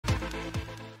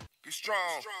Be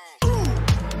strong.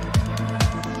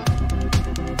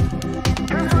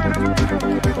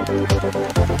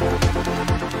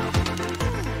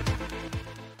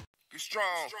 Be strong.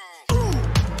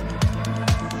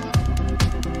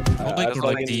 I like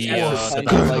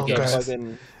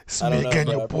It's me again,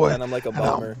 your boy. I'm like a And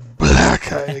bomber. I'm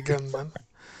b1ak again, man.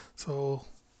 So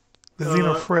the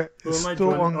Xeno threat is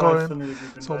still ongoing.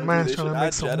 So man's trying to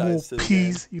make some more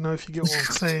peas, you know, if you get what I'm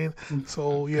saying.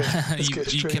 So yeah, let's get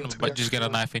straight into but that. just get a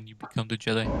knife and you become the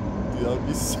Jedi. Dude, that would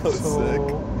be so sick.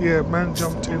 Yeah, man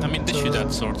jumped in. I mean, they should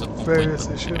add swords at one various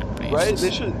point. issues. Right? They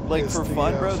should, like, It's for the,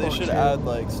 fun, bro, they should add, fucking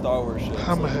like, Star Wars shit. Like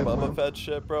Hammerhead, Boba man. Fett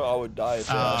shit, bro. I would die if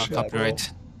they added that, bro.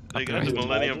 Copyright. They got the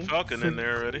Millennium Falcon in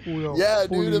there already. Yeah,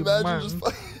 dude, imagine just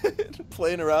fucking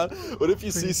playing around. What if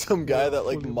you see some guy that,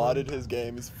 like, modded his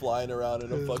game? He's flying around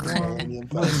in a fucking Millennium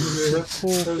Falcon. 4,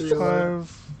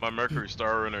 5. My Mercury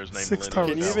Star Runner is named 6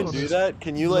 Millennium. Can you even do that?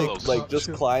 Can you, like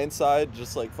just client side,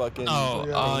 just, like, fucking...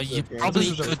 You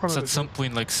probably could at some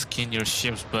point, like, skin your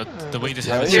ships, but the way this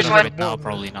happens Here's right now,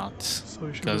 probably not.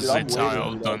 Because Dude, I'm it's waiting,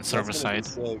 all dude. done That's server gonna be side.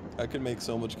 sick. I could make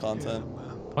so much content.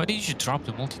 Why did you drop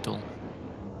the multi-tool?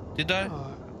 Did I?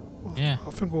 Yeah. I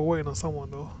think we're waiting on someone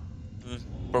though.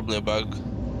 Probably a bug.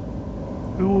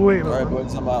 We were waiting on. Alright,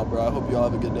 boys, I'm out, bro. I hope you all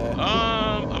have a good day.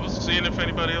 I was seeing if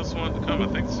anybody else wanted to come. I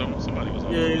think somebody was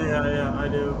on. Yeah, I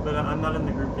do. But I'm not in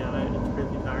the group yet. It's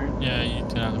crazy tiring. Yeah, you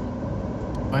do.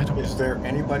 Is there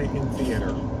anybody in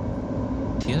theater?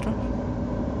 Theater?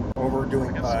 Over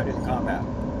doing in combat?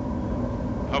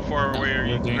 How far away are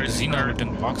you? Doing the Xeno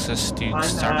written boxes to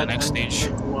start the next stage.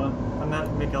 I'm at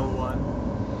Miguel 1.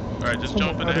 Alright, just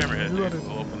jump in the hammerhead, dude.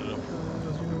 We'll open it up.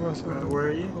 Where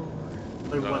are you?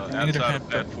 Like what? Outside of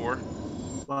pad 4.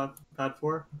 Pad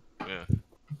 4? Yeah.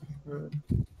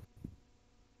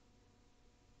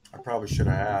 I probably should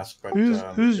have asked, but who's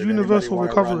did Universal anybody wanna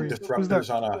Recovery? run Who's that?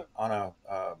 disruptors on a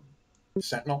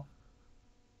Sentinel?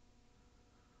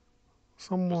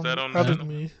 Someone on added Xeno?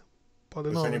 me, but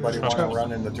they're Does not anybody in the want to chat.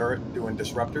 run in the turret doing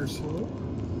disruptors?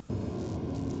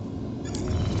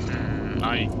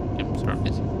 I am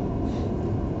surface.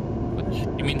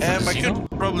 You mean for the I Xeno?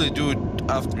 could probably do it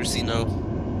after Xeno.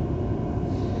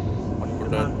 When we're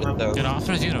done with that. Yeah,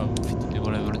 after Xeno, if you do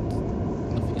whatever.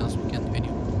 Nothing else we can do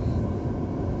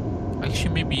anyway.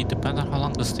 Actually, maybe depend on how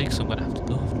long this takes, I'm gonna have to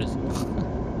go after this.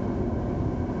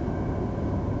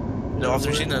 No,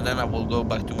 after Xeno, then I will go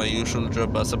back to my usual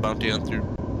job as a bounty hunter.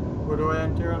 Where do I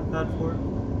enter on pad 4?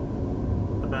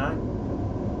 The bag?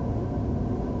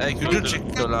 Hey, could you check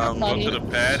the Go to the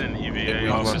pad and EVA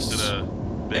Yeah, over to the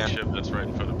big yeah. ship that's right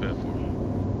in front of pad 4.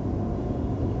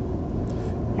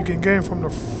 You can get in from the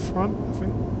front, I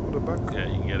think, or the back. Yeah,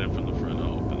 you can get in from the front.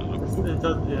 I'll open it up. It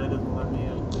doesn't let me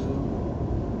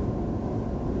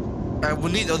in.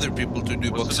 we need other people to do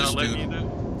What's it boxes not letting too. you do?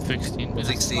 16 minutes.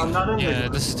 16. I'm not in Yeah, the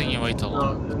this is taking way too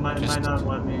long. No, it might not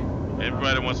let me.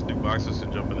 Everybody that wants to do boxes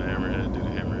can jump in the hammerhead, do the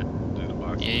hammerhead, do the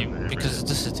boxes. Yeah, in the because hammerhead.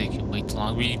 this is taking way too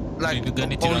long. We're gonna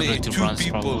need only 200 two runs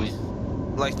people. probably.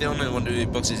 Like the only one doing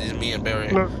boxes is me and Barry,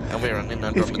 Look, and we're running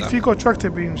If you got tractor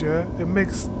beams, yeah, it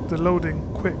makes the loading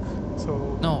quick.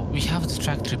 So No, we have the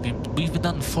tractor beam. We've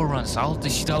done 4 runs. All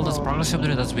this progress up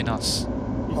there, that's been us.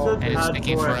 You said And it's pad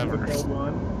taking 4 forever. Miguel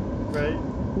 1, right?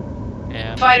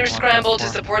 Yeah, Fighters scramble to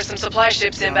support some supply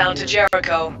ships inbound to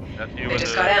Jericho. That's you They in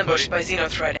just the got ambushed by cuddy? Xeno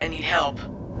threat and need help.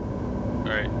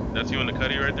 Alright, that's you in the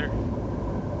cuddy right there?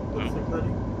 What's the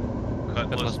cutting?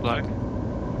 Cutlass black.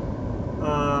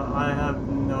 I have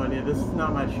no idea. This is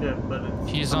not my ship, but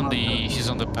it's... he's on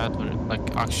the pad,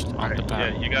 like actually on the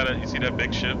pad. Yeah, you see that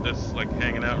big ship that's like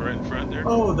hanging out right in front there?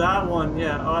 Oh, that one,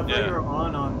 yeah. Oh, I thought Yeah. you were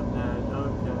on the pad.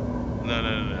 Okay. No.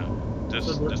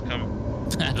 Just come.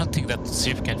 I don't think that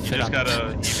ship can You fit just on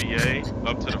gotta EVA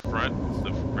up to the front,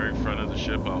 the very front of the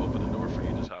ship. I'll open the door for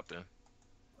you. Just hop in.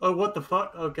 Oh, what the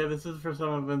fuck? Okay, this is for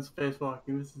someone been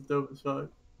spacewalking. This is dope as fuck.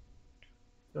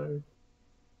 Sorry.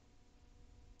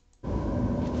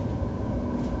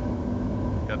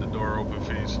 Got the door open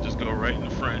for you, so just go right in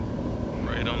the front.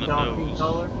 Right on the Docking nose.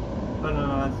 color? Oh,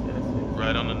 no, I see.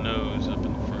 Right on the nose, up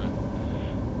in the front.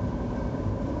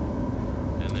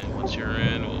 And then once you're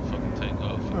in, we'll fucking take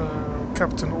off.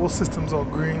 Captain, all systems are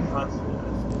green, I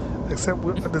see. except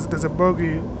there's a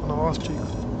bogey on our arse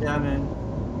cheeks. Yeah, I'm in.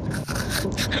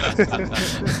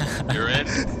 You're in?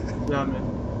 Yeah, I'm in.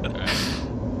 Alright.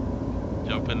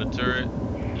 Jump in the turret,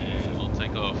 and we'll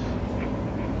take off.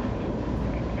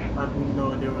 I have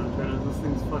no idea where the turret is. This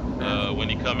thing's fucking bad. When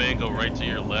you come in, go right to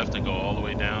your left and go all the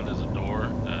way down. There's a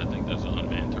door. I think there's an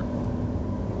unmanned turret.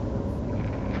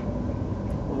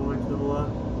 All the way to the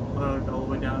left? Like all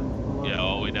the way down to the left? Yeah,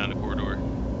 all the way down the corridor.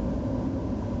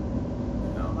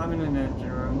 No, I'm I'm in an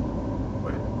engine room.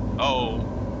 Wait. Oh.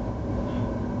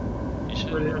 You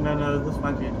should. Wait, no, this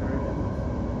might be a turret.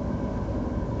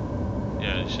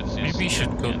 Yeah, you should see. Maybe you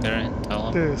should go there and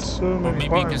tell them. There's so Or many maybe you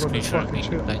can buttons on this screenshot fucking and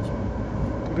shit. like.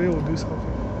 Do they all do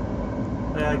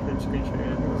something? Yeah, I could screenshot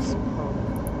it.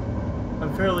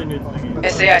 I'm fairly new to the game.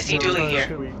 SAIC dueling here.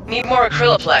 Need more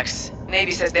acryloplex.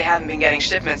 Navy says they haven't been getting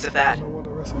shipments of I that. don't know what the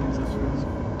rest of these is.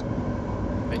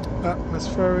 Wait.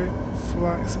 Atmospheric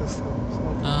flight systems.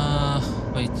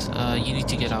 Wait. You need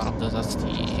to get out of that. That's the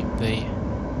bay.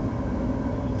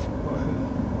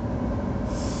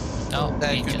 No,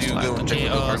 Hey, could you go and check the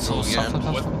cargo again?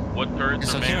 What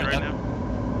turrets are manned right now?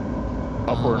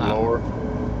 Upper and lower.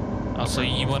 Oh, so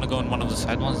you want to go in one of the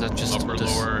side ones that just Upper,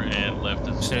 lower, and left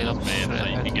is straight up manned, so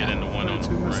you can get into one on the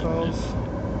Two front. missiles.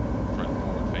 Front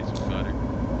forward facing fighter.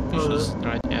 Which was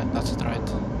right? Yeah, that's it, right.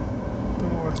 Don't know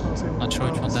why it's not saying Not sure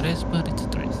which one that is, but it's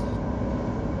right.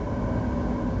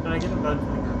 Can I get a badge for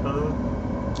the group, by the way?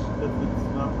 If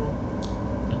it's not full.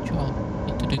 Don't you all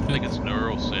into the I think group? it's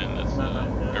neural sin. That's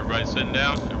Yeah. everybody's sitting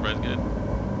down. Everybody's good.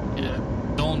 Yeah.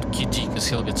 Don't KG because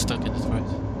he'll get stuck in it, right?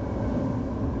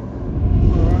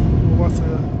 Alright, well, what's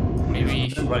the Maybe.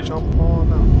 jump on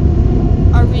now?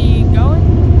 Are we going?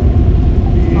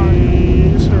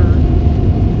 Sure.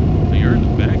 So you're in the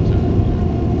back too.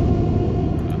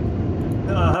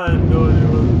 I had no idea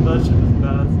what that shit is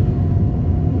fast.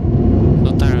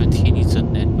 So Tyrant, he needs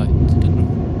an invite to the group.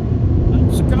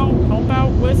 Let's go help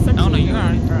out with the No, you're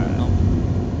alright. No.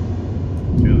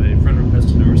 Do you have a friend request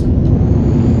to numbers?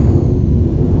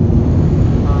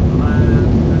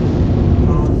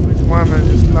 My man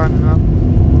just lining up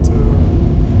to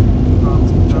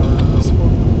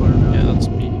spot. Yeah, that's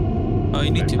me. Oh,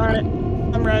 you need to. Alright,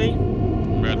 I'm ready.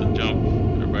 We're at the jump.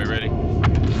 Everybody ready?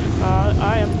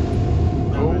 I am.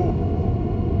 Oh.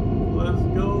 Let's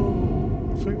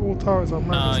go. I think all towers are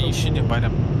manned. You should invite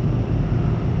him.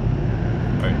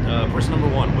 Alright, person number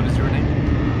 1, what is your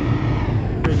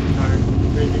name? Crazy tired.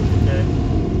 Crazy today.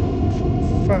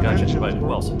 Gotcha, invited.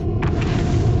 Wilson.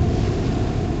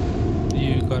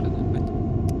 You got it.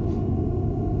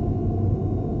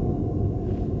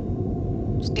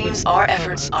 Seems our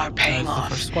efforts are paying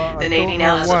off. The Navy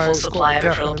now has a full supply of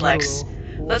acryloplex.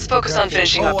 Let's focus on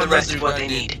finishing up the rest of what they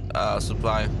need.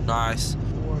 Supply. Nice.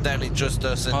 Then it just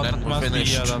does and then we're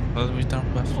finished. We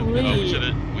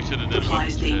should have done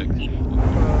Supplies they check. need.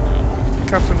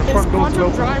 Captain, the Is front door's quantum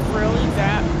open. drive really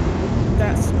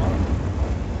that slow?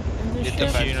 In this It ship?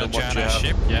 depends on what you have.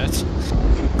 ship yet.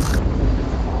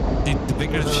 The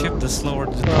bigger the ship, the slower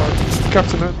the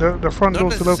Captain, the front Not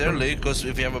door's still open. necessarily, because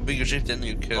if you have a bigger ship, then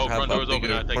you can have front a door's open,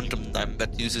 bigger I think. quantum time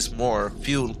that uses more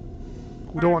fuel.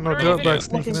 We don't want no What are you dirtbags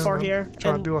sneaking looking in, for man. here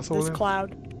Trying in to do us all this in.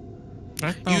 cloud?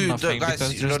 Right now, You nothing, guys,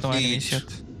 because you there's don't no need- enemies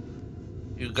yet.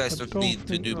 You guys I don't don't need to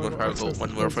think do I more have cargo access to when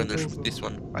we're protocols finished with though. this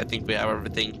one. I think we have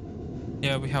everything.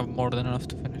 Yeah, we have more than enough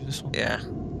to finish this one. Yeah.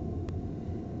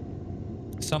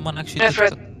 Someone actually That's did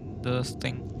right. the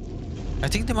thing. I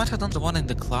think they might have done the one in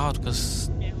the cloud, because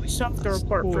Yeah, we still have to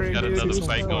report cool. for Got another duty.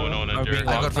 fight going on Are in we there.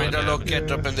 I got fine, radar yeah.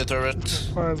 located up in the turret.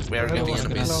 Fires We are ahead of getting us in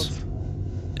the enemies. clouds.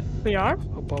 We are?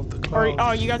 Above the Or, clouds.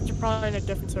 oh, you guys are probably in a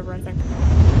different server, I think.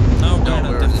 no, No, we're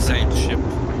we're in the the same same ship.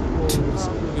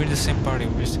 Oh, We're the same party,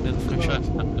 we're just in a different ship. clouds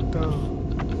all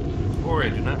down. Or I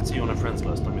do not see you on a friends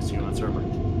list. I'm missing you on that server.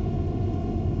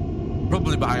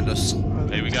 Probably behind us.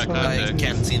 Hey, we got I contact.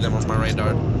 can't see them on my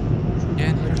radar.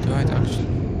 Yeah, neither do I actually.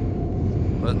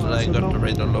 But Oh, I so got no- the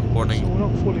radar lock So warning. we're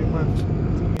not fully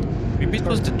manned. Maybe it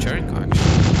was the Jericho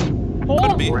actually.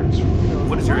 Could be.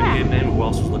 What is your in-game name? Who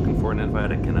else is looking for an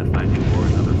invite? I cannot find you or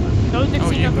another friend. Those Oh,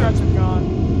 Xeno yeah, threats are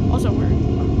gone. Also weird.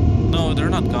 No, they're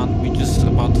not gone. We just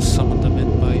about to summon them in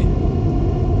by.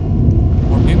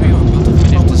 Or maybe we're about to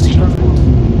finish the Xeno.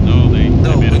 No, they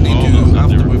No, we made a need call. to, They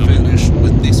after were we coming. finish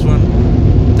with this one,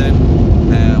 then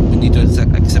we need to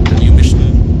accept a new mission.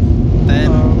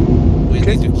 Then we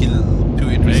need to kill 2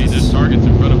 Hey, Idrises. there's targets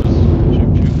in front of us. Shoot.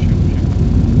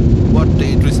 What, the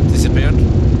Idris disappeared?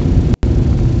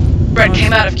 Brett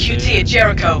came out of QT at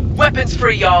Jericho. Weapons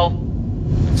free, y'all.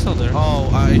 It's still there. Oh,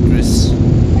 Idris.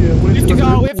 Yeah, We have to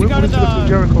go to the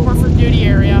Jericho. report for duty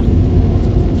area.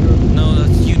 No,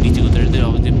 that's you need to go there. They're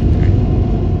already there.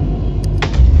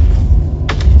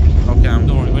 Okay,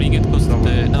 Don't worry, when you get close to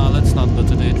the... No, let's not go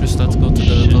to the Idris, let's go to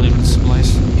the delivered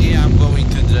supplies. yeah, I'm going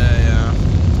to the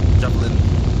Javelin.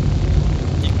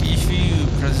 If you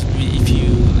press B,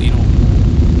 you know,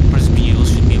 press B, you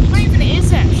should be able What to... even is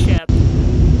that ship?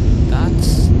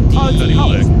 That's the... Oh, it's cut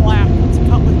with black.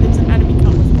 It's an enemy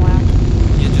cut with black.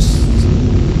 Yeah, just...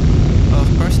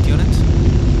 first unit.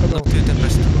 Look to it and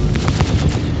press it.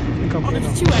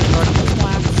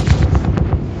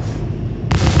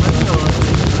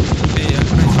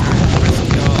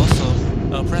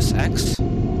 X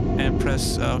and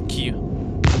press Q. So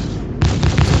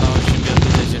now it should be at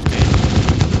the desert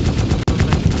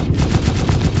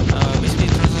basically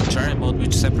it turns on gyro mode,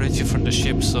 which separates you from the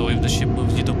ship, so if the ship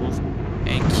moves, you don't move.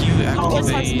 And Q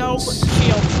activates... No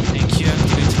shield. And Q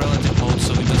activates relative mode,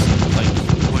 so it doesn't, like,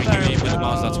 where you aim with the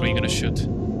mouse, that's where you're gonna shoot.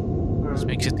 This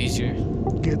makes it easier.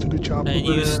 Get to the chopper. And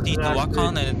you use D to lock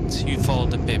on, and you follow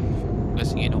the pip.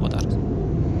 Because you know what that is.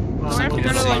 Don't we have to go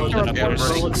to like the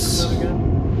report?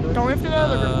 Don't we have to go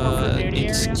to the report for duty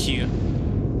It's area? Q.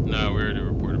 No, we already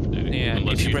reported for duty. Yeah,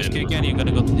 Unless if you press Q didn't again, you're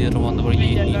gonna go to the other one where you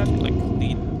need to like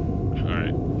lead.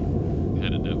 Alright.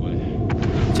 Headed that way.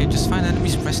 So you just find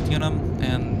enemies, press Q on them,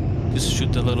 and just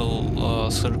shoot the little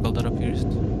circle that appears.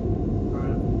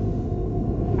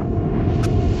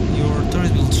 Your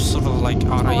turret will sort of like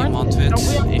auto-aim onto it,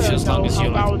 if as long as you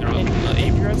like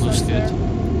aim close to it.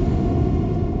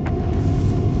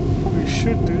 We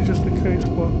should do, just in case,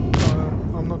 but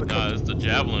I'm not the Nah, captain. it's the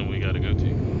javelin we gotta go to.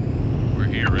 We're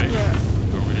here, right? Yeah.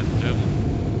 Or we hit the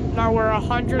javelin. No, we're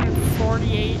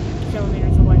 148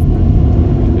 kilometers away from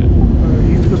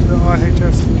You need to go to the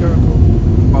IHS Jericho.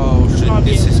 Oh shit,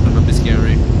 this is gonna be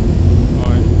scary.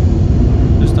 Alright.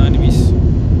 There's no enemies. I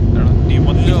don't know. Do you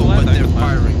want me to No, land? but they're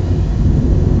firing.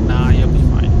 Nah, you'll be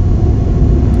fine. it.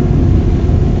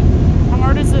 How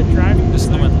hard is it driving? Just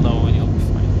limit low and you'll be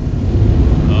fine.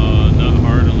 Not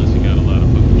hard unless you got a lot of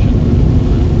fucking shit.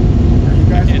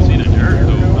 I can't see the dirt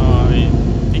though. I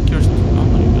think you're still on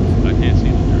it. I can't see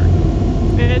the dirt.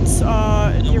 It's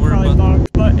you're probably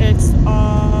bugged, but it's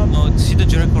No, to see the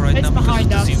Jericho right it's now because behind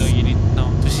of us. the Xeno, you need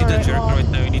to see the Alright, Jericho right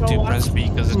now. You need to go press B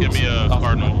because it's Give me a off.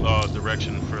 cardinal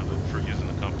direction for using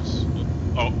the compass.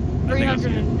 Oh, I think I see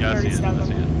it. Yeah, I see it. I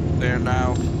see it. There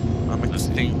now. I'm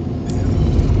exiting.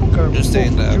 Okay, Just stay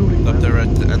in the up there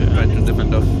and try to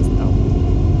defend off.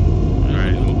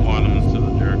 Alright, we'll quantum to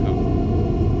the Jericho.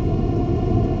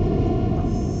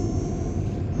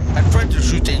 I'm trying to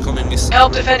shoot incoming missiles.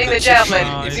 Help defending the javelin.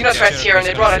 Xeno threats here and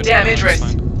they brought a damn Idris.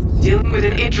 Dealing with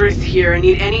an Idris here and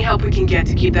need any help we can get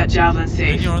to keep that javelin When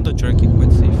safe. you're on the Jericho,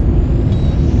 quite safe.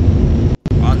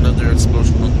 Another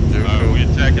explosion on the Jericho. We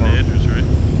attacking the Idris, right?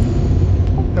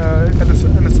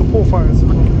 And the support fighters as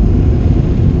well.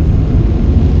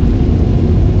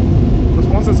 Because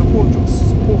once the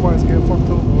support fighters get fucked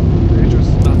over, they just...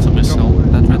 That's a missile.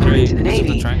 That right According to the there, Navy,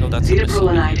 the triangle, that's a missile.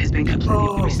 Zetaprolinite has been completely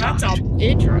that's restocked. all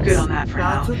Idris. Good on that for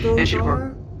now. And should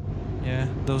work. Yeah,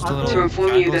 those little To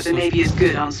inform you that the triangles, Navy is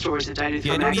good on stores of dilute the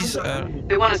from enemies,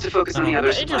 They want us to focus on the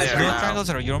other supplies your for now. triangles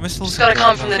are your missiles. Just gotta and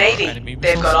come the from the others are Navy. enemy They've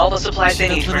missiles. got all the supplies See they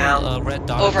that need for little, now. red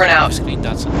dot Over and on out. your screen,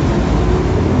 that's it.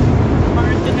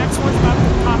 Alright, the next one's about to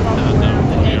pop up there, around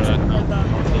the you're edge right. of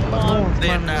the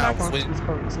There now.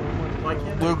 Why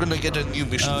can't We're gonna get a new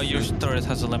mission. Your turret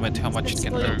has a limit how much it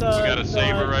can It's hurt. We got a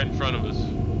saber right in front of us.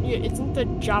 Yeah, isn't the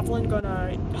javelin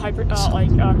gonna quantum That's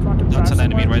an drive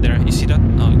enemy somewhere? right there. You see that?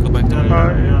 No, go back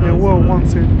there. it will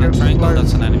once it That gets triangle,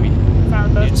 that's an enemy.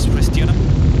 Found You it. just press T on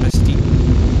him. Press T.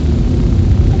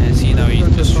 And see now he's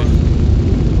just shooting.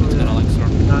 It's gonna like sort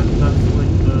of. That's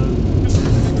like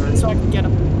the... So I can get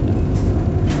him.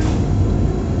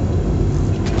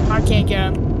 I can't get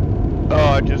him. Oh,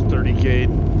 I just 30K'd.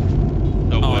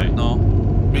 No way. No.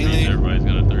 Really? Everybody's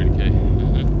gonna 30K.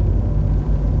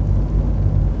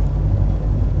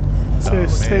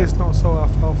 Say it's not so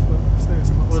alpha. Say it's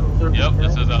not so. Yep,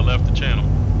 it says I left the channel.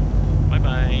 Bye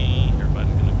bye.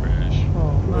 Everybody's gonna crash. Oh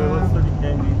What's man. 30K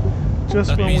mean? Just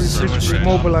That when we means server literally crash.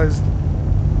 mobilized.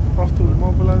 After we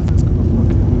mobilized, it's gonna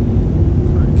fucking...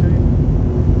 Okay.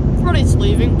 Everybody's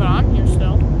leaving, but I'm here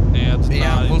still.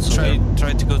 Yeah, we'll try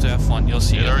to go to F1. You'll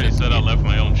see. It already said I left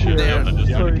my own ship. Yeah, I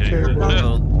just 30K.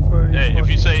 30K. Hey,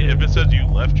 if it says you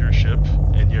left your ship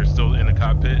and you're still in the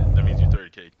cockpit, that means you're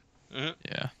 30K.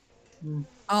 Yeah.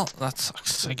 Oh, that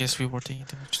sucks. I guess we were taking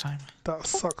too much time. That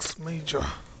sucks major.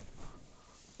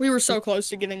 We were so close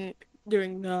to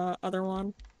doing the other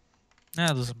one.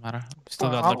 Yeah, it doesn't matter. Still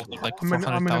got like I'm in the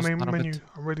 400,000 main out of menu. it.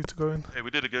 I'm ready to go in. Hey, we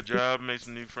did a good job, made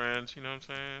some new friends, you know what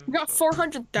I'm saying? We got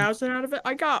 400,000 out of it.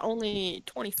 I got only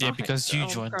 25. Yeah, because you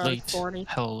so joined probably late. 40.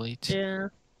 Hella late. Yeah.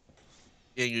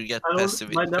 Yeah, you get I passive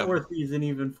don't, my income. net worth isn't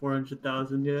even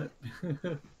 400,000 yet.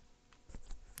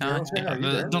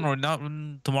 Don't worry. Now,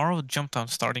 tomorrow, Jumptown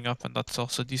starting up, and that's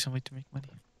also a decent way to make money.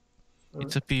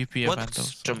 It's a PvP event, though.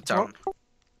 What's Jumptown?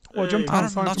 Well, Jumptown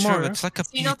starting not tomorrow. sure. yeah? It's like a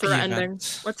Xeno PvP threat event. ending.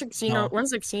 What's the Xeno? No. When's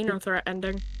the Xeno threat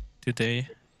ending? Today.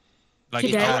 Like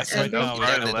Today? right Ending? now.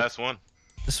 Alright, the last one.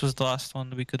 This was the last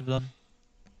one we could have done.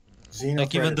 Xeno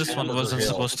Like even threat this is one end of the wasn't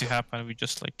hill. supposed to happen. We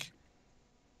just like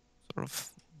sort of.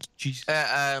 Jeez.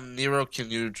 Nero, can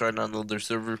you join another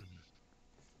server?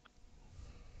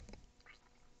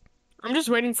 I'm just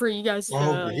waiting for you guys to.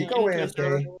 Oh, did he go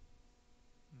AFK?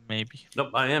 Maybe.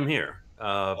 Nope, I am here.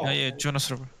 Yeah, join a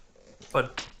server.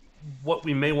 But what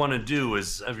we may want to do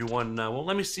is everyone. Well,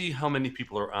 let me see how many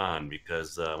people are on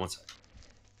because one second.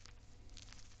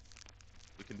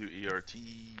 We can do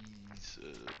ERTs.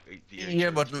 8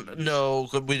 Yeah, but no,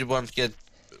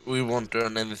 we won't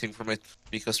earn anything from it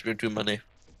because we're too many.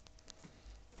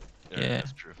 Yeah,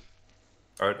 that's true.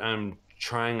 All right, I'm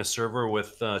trying a server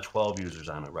with 12 users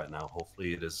on it right now.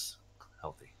 Hopefully, it is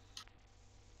healthy.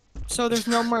 So there's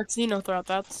no more Xeno threat.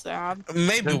 That's sad.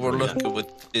 Maybe we're lucky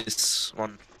with this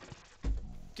one.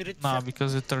 Nah,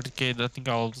 because it's 30k. I think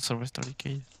all the servers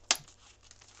 30k.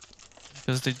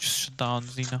 Because they just shut down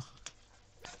Xeno.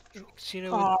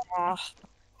 Xeno's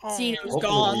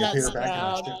gone. That's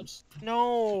sad.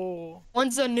 No.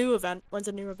 When's a new event?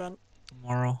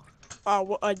 Tomorrow.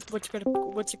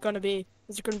 What's it gonna be?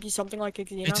 Is it gonna be something like a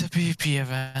Xeno? It's a PvP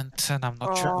event, and I'm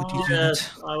not sure what you do. Yes,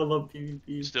 I would love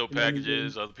PvP. Steal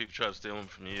packages, other people try to steal them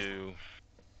from you.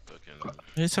 Fucking...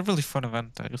 It's a really fun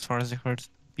event, as far as I heard.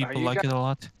 People like it a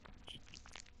lot.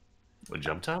 What,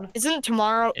 Jump Town? Isn't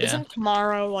tomorrow? Yeah. Isn't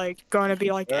tomorrow like going to be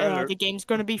like the game's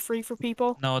going to be free for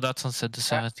people? No, that's on the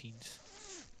 17th.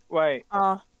 Wait.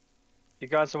 You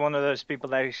guys are one of those people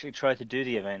that actually tried to do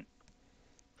the event.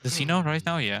 The Xeno right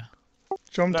now, yeah.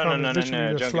 Jump No, Town no, is no, literally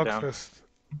no, a Junkertown. slugfest.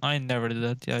 I never did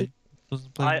that. Yeah, I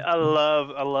wasn't playing. I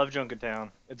love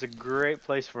Junkertown. It's a great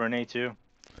place for an A2.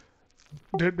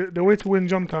 The way to win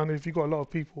Jump Town is if you got a lot of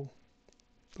people.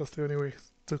 That's the only way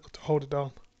to hold it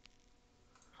down.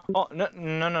 Oh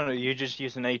no! You just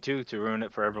use an A2 to ruin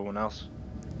it for everyone else.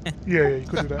 Yeah, you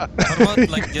could do that. What about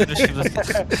like the other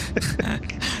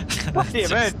What's the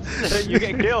event? You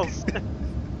get kills.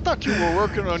 Thought you were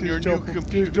working on your new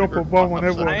computer. Drop a bomb on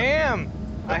everyone. I am.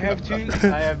 I have two.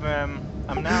 I have.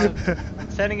 I'm now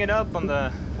setting it up on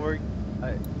the.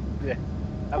 Yeah.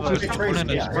 I have a smart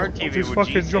TV Just with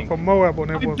fucking G-Sync. drop a Moab on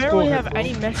We everyone's barely forehead, have bro.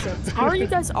 any missions. How are you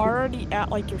guys already at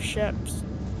like your ships?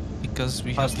 Because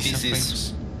we have decent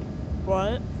frames.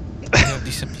 What? We have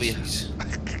decent PCs.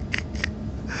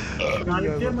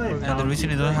 And the reason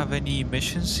you don't have any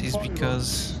missions is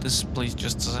because this place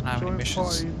just doesn't have any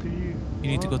missions. You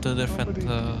need to go to a different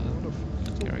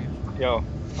area. Yo,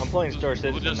 I'm playing Star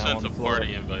Citizen We'll just now send on the the floor.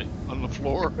 party invite on the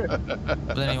floor.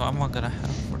 But anyway, I'm not gonna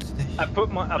have for today. I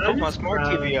put my smart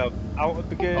TV up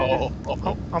because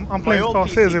I'm playing Star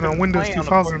Citizen on Windows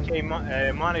 2000.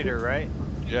 4K monitor, right?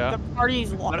 Yeah. The party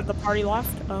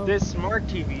left. Oh. This smart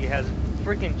TV has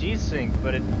freaking G-Sync,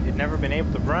 but it never been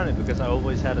able to run it because I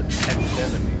always had a heavy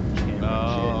 70.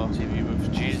 TV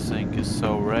with G-Sync is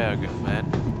so rare, man.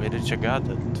 Where did you get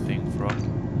that thing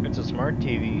from? It's a smart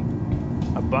TV.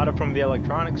 I bought it from the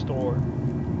electronics store. I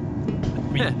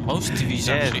mean, most TVs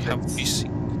actually have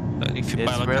G-Sync. If you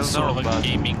buy like a sort of like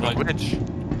gaming, like which?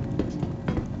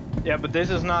 Yeah, but this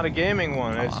is not a gaming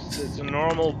one. It's a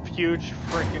normal, huge,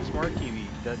 freaking smart TV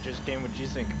that just came with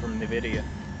G-Sync from NVIDIA.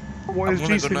 What is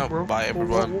G-Sync, bro?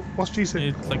 What's G-Sync?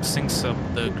 It like syncs up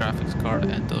the graphics card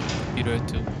and the computer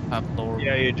to have lower.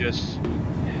 Yeah, it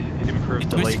improves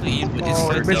the latency. It's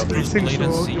like the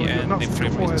latency and the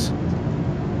frame rates.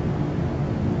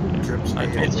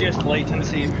 It's just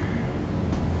latency.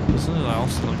 Doesn't it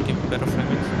also like give better frame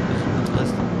rates?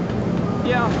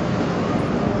 Yeah.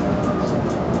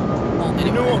 Well,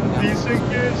 You know what G-Sync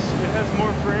is? It has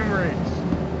more frame rates.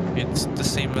 It's the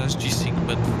same as G-Sync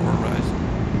but for Ryzen.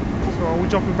 So are we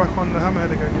jumping back on the Hammerhead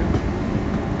again?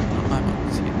 Yeah? I'm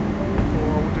not seeing. Or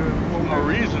are we doing? No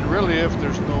reason, really, if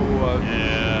there's no.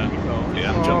 Yeah,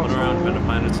 I'm jumping around trying to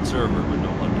find its server, but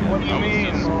no luck yet. What do you mean? I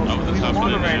was just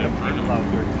want a hopping random in cloud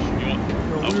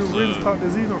We restart the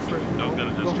Xeno thread. I was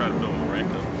gonna just try to build my rank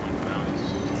up on the mountains.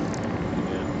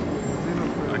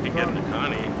 I could get into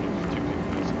Connie. Two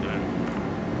people at a time.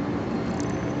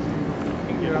 You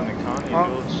can get into Connie and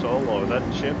do it solo. That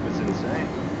chip is insane.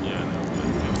 Yeah, I know.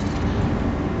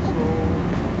 So,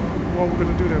 what are we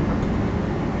gonna do then, man?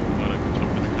 But I could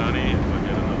jump into Connie if I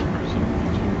get another person.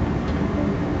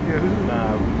 Yeah,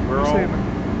 Nah,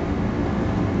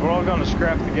 we're all gonna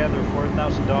scrap together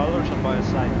 $4,000 and buy a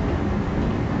site.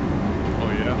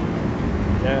 Oh yeah.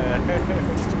 Yeah.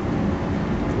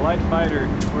 Light fighter,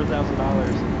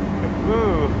 $4,000.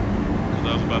 Woo! Because I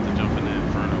was about to jump in the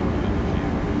Inferno with it if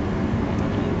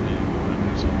you want to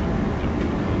do something. Jump in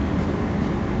the Connie.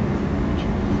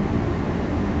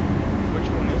 Which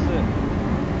one is it?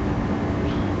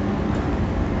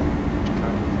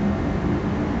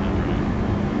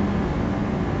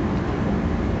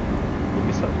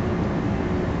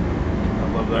 I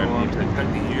love that one. Check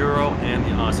the Euro and the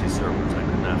Aussie servers. I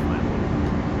could not find one.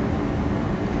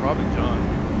 Probably done.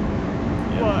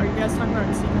 What, are you guys talking about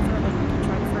Xeno like we can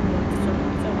try to find a server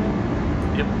that way?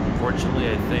 Yep, unfortunately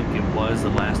I think it was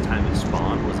the last time it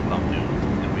spawned was about noon,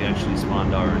 and we actually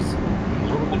spawned ours a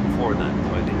little bit before then,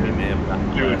 so I think we may have gotten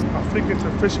the last. I think it's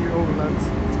officially over, lads.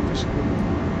 It's officially over.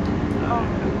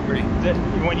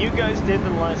 When you guys did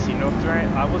the last Xeno threat,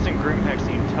 I was in Grimhex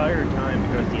the entire time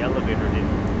because the elevator they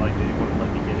wouldn't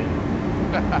let me get in.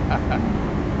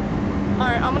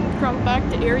 Alright, I'm gonna come back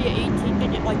to area 18 to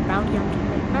get like bounty hunting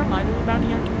mission. Never mind, there's a bounty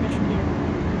hunting mission here.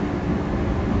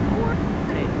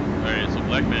 Alright, so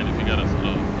Black Man, if you got a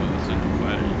single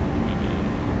fighter, you can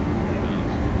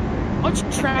What's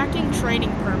tracking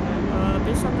training permit?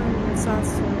 Based on the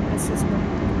assessment.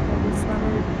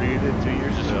 Read it to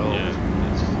yourself.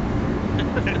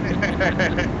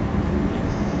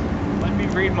 Let me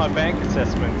read my bank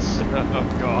assessments. Oh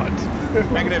God.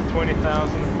 Negative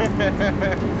 20,000.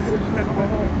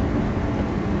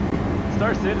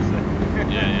 Star Citizen.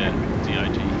 Yeah.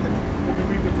 CIG.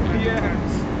 Yeah.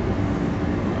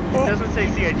 It doesn't say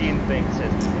CIG in the bank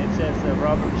assessment. It says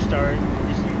Robert Star.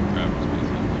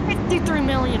 53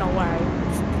 million away.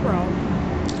 Bro.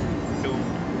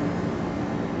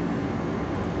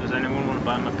 Does anyone want to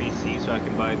buy my PC so I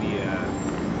can buy the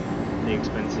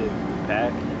expensive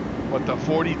pack? What, the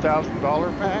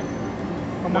 $40,000 pack?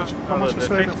 How much the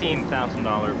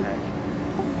 $15,000 pack.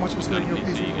 How much was selling your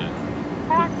PC?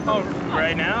 Oh,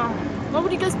 right now? Why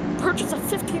would you guys purchase a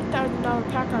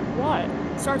 $15,000 pack on what?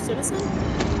 Star Citizen?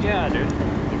 Yeah, dude.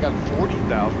 They got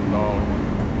 $40,000 one.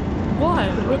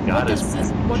 What?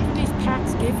 What do these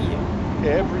packs give you?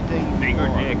 Everything. Bigger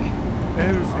dick.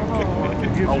 Everything. Oh. It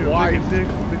gives you a wife. bigger dick,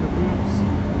 bigger boobs.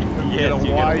 You get a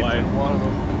wife in one of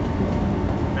them.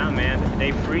 Nah, man,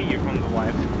 they free you from the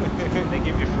wife. They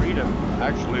give you freedom.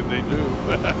 Actually, they do.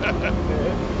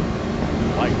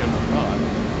 Like it or not.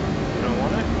 You don't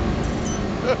want it?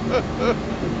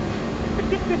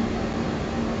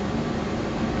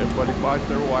 Everybody buys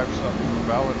their wife something for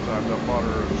Valentine's. I bought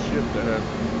her a ship that has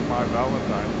my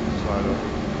Valentine inside of it.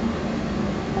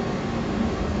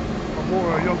 I'm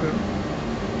more yogurt.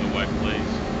 The white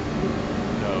place.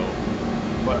 No.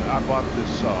 But I bought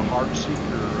this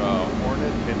Heartseeker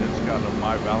Hornet, and it's got a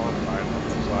My Valentine on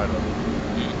the side of it.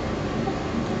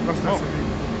 That's nice of you.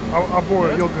 I bought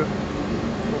a yogurt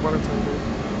for Valentine's Day.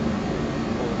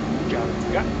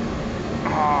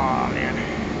 Aw, man.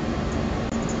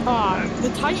 The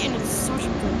Titan is such a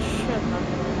good ship, not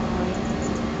gonna lie.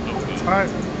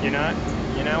 Titan?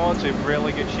 You know what's a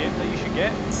really good ship that you should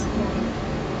get?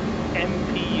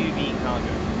 MPUV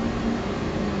cargo.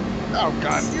 Oh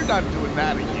God, you're not doing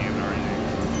that again, are you?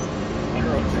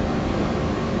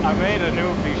 I made a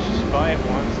new beach, just buy it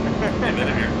once.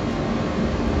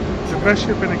 The best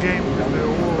ship in the game is the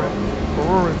Aurora.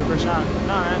 Aurora is the best ship.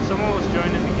 No, someone was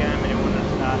joining the game and it wasn't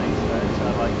starting, so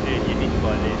I'm like, dude, you need to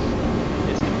buy this.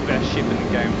 It's the best ship in the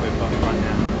game we're buying right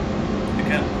now.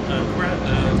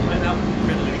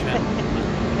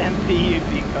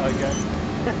 MPUV cargo.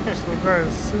 So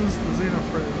guys, since the Xeno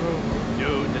threat is over,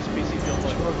 dude, this PC feels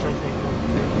like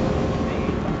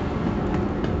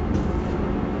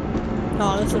No,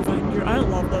 this Avenger, I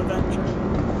love the Avenger.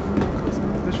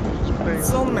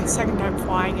 It's only my second time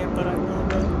flying it, but I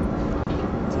love it.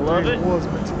 Love it?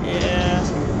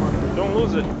 Yeah. Don't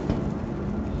lose it.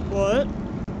 What?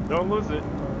 Don't lose it.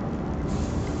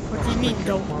 What do you mean,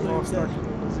 don't lose it?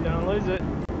 Don't lose it.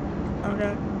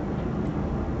 Okay.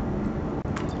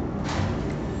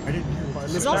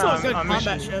 It's also a good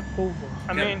combat ship.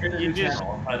 I mean, you just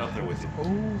up there with you.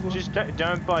 Just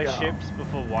don't buy ships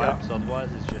before wipes, otherwise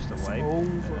it's just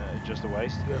a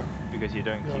waste. Because you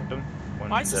don't keep them when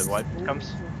the wipe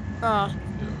comes.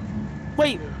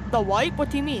 Wait, the wipe? What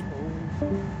do you mean?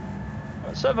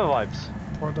 Server wipes.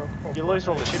 You lose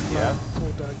all the ships you have.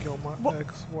 My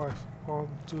ex-wife on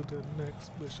to the next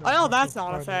mission. I know that's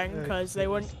not a thing, because they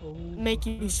wouldn't make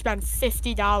you spend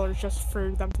 $50 just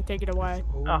for them to take it away.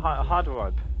 Hard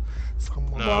wipe.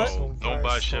 No, don't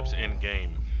buy ships in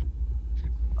game.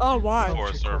 Oh, why? Or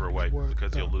a server wipe,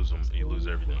 because you'll lose them. You lose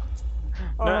everything.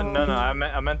 No, I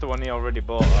meant the one he already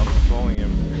bought. I was trolling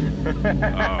him.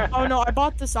 Oh no, I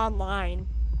bought this online.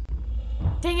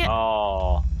 Dang it!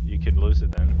 Oh, you could lose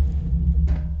it then.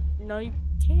 No, you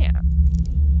can't.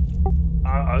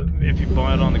 If you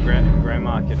buy it on the grey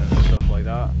market and stuff like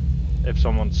that, if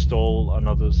someone stole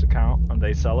another's account and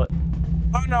they sell it.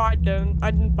 Oh no, I didn't.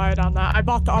 I didn't buy it on that. I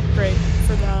bought the upgrade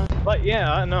for the. But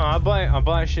yeah, I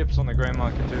buy ships on the grey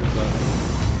market too,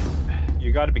 but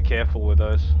you got to be careful with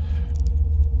those.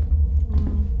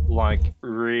 Like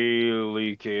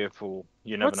really careful.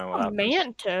 You never know what happens.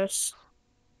 Mantis?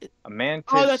 A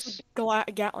Mantis. Oh, that's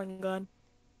a Gatling gun.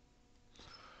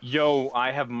 Yo,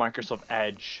 I have Microsoft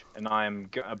Edge, and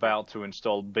I'm about to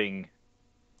install Bing.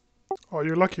 Oh,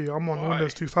 you're lucky. I'm on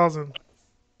Windows 2000.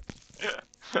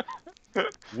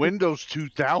 Windows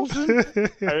 2000?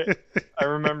 I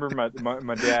remember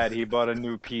my dad, he bought a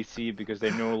new PC because they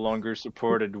no longer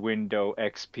supported Windows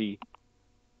XP.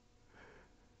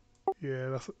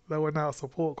 Yeah, that went out of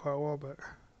support quite a while back.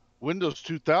 Windows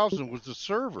 2000 was the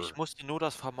server. Ich musste nur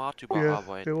das Format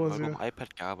überarbeiten, weil du am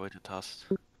iPad gearbeitet hast.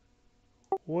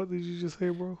 What did you just say,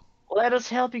 bro? Let us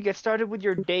help you get started with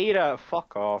your data.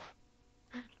 Fuck off.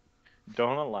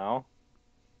 Don't allow.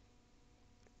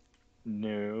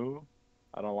 No.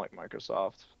 I don't like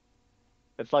Microsoft.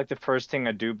 It's like the first thing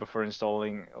I do before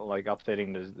installing, like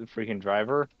updating the freaking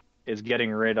driver, is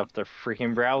getting rid of the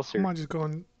freaking browser. I might just go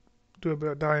and do a bit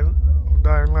of Dying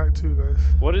Light too, guys.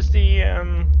 What is the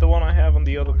one I have on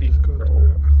the other PC?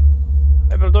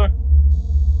 Hey, brother.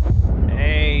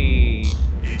 Hey.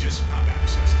 Aegis pop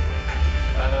access.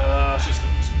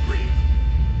 Systems green.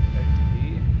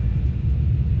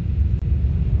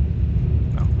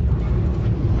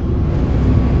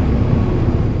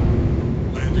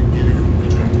 Landing gear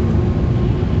rejected.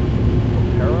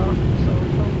 Opera?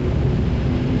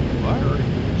 What?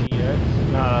 GX?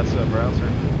 No, that's a browser.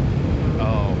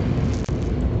 Oh.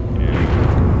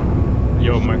 Yeah.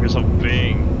 Yo, Microsoft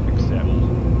Bing. Accept.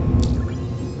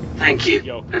 Thank you.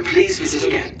 Yo, and please visit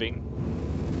again. Bing.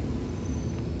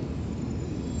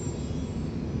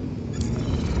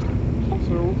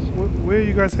 So, where are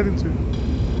you guys heading to?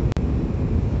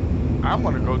 I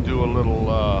want to go do a little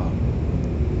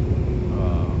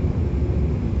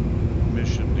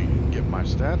mission to get my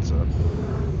stats up.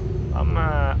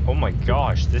 Oh my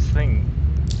gosh, this thing.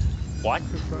 What?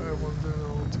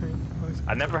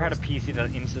 I never had a PC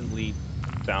that instantly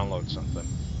downloads something.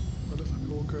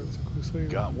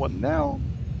 Got one now.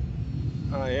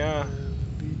 Oh yeah.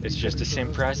 It's just the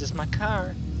same price as my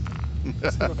car.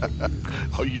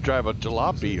 Oh, you drive a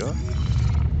jalopy, huh?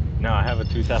 No, I have a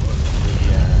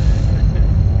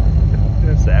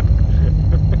 2003 Zap.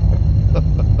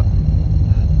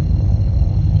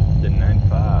 The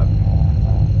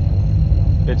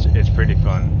 9.5. It's pretty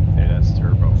fun. It has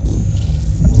turbo.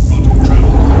 You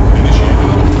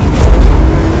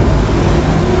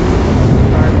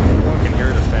can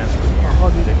hear the fans from here.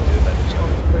 They didn't do that each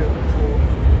other.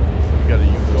 You got a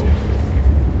Yugo?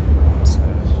 It's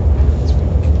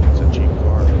a cheap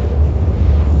car.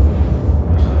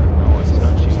 No, it's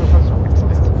not cheap.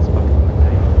 It's fucking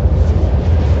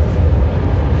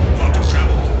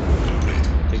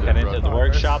take that into the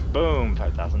workshop. Boom,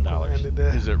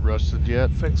 $5,000. Is it rusted yet?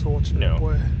 Thanks for watching, No.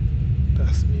 boy.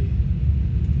 That's me.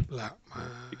 Black man.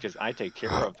 Because I take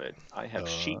care of it. I have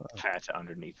sheet fat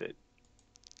underneath it.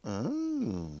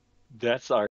 Oh. That's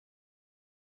our